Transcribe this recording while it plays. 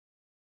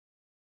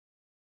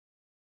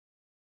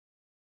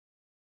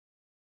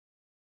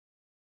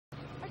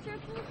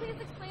can you please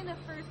explain the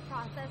first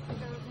process that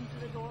goes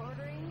into the door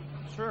ordering?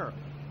 Sure.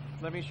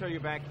 Let me show you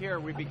back here.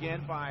 We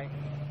begin by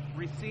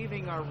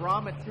receiving our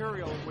raw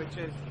material, which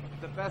is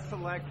the Best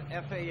Select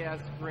FAS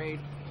grade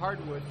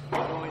hardwood to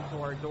go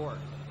into our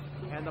doors.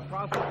 And the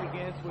process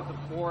begins with the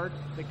board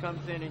that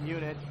comes in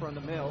units from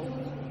the mill,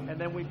 and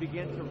then we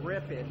begin to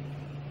rip it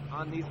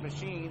on these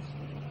machines,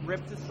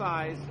 rip to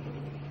size,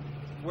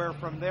 where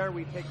from there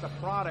we take the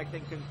product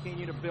and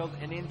continue to build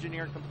an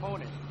engineered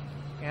component.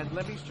 And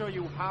let me show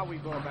you how we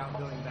go about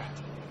doing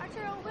that.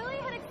 Arturo, Willie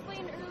had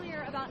explained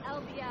earlier about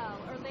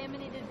LVL, or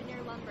laminated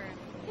veneer lumber.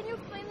 Can you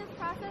explain this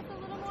process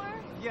a little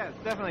more? Yes,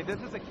 definitely.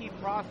 This is a key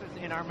process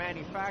in our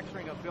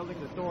manufacturing of building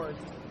the doors,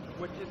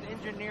 which is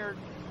engineered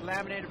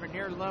laminated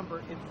veneer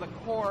lumber. It's the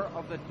core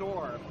of the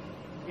door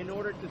in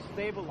order to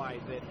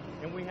stabilize it.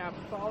 And we have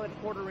solid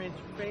 1/4 inch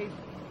face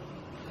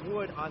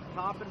wood on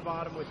top and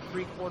bottom with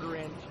 3/4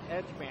 inch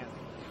edge bands.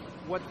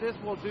 What this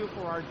will do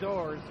for our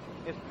doors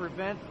is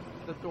prevent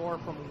the door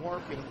from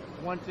warping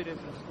once it is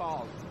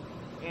installed.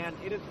 And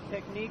it is a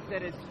technique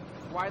that is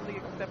widely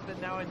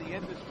accepted now in the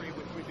industry,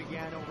 which we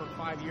began over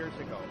 5 years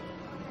ago.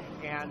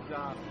 And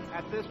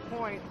at this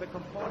point, the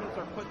components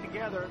are put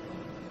together,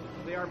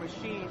 they are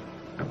machined,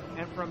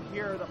 and from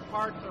here the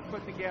parts are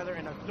put together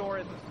and a door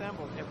is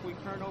assembled. If we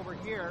turn over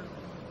here,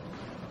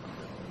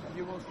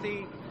 you will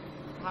see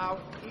how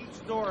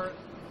each door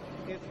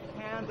is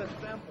hand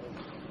assembled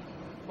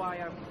by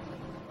a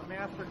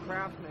master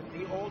craftsman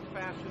the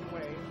old-fashioned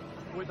way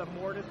with a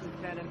mortise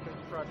and tenon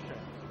construction.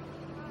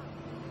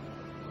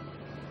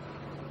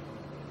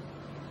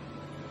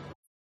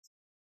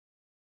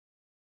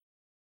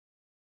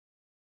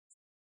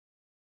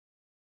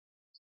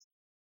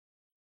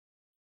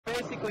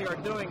 Basically are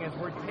doing is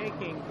we're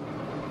taking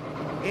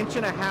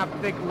 1.5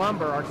 inch thick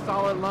lumber, our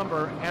solid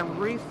lumber, and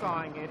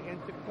resawing it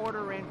into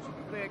 1/4 inch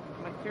thick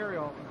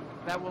material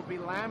that will be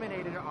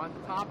laminated on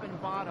top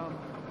and bottom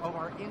of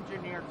our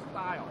engineered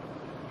style.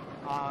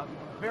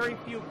 Very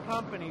few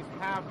companies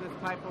have this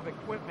type of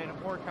equipment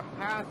or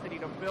capacity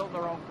to build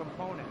their own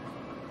components.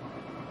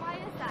 Why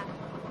is that?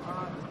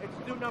 It's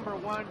due, number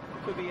one,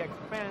 to the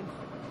expense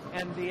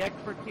and the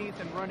expertise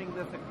in running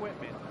this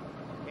equipment.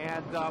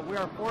 And we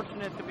are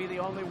fortunate to be the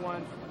only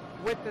ones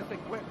with this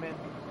equipment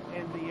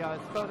in the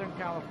Southern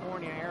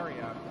California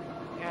area.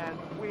 And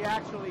we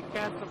actually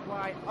can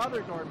supply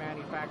other door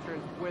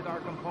manufacturers with our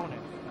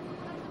components.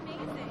 That's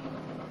amazing.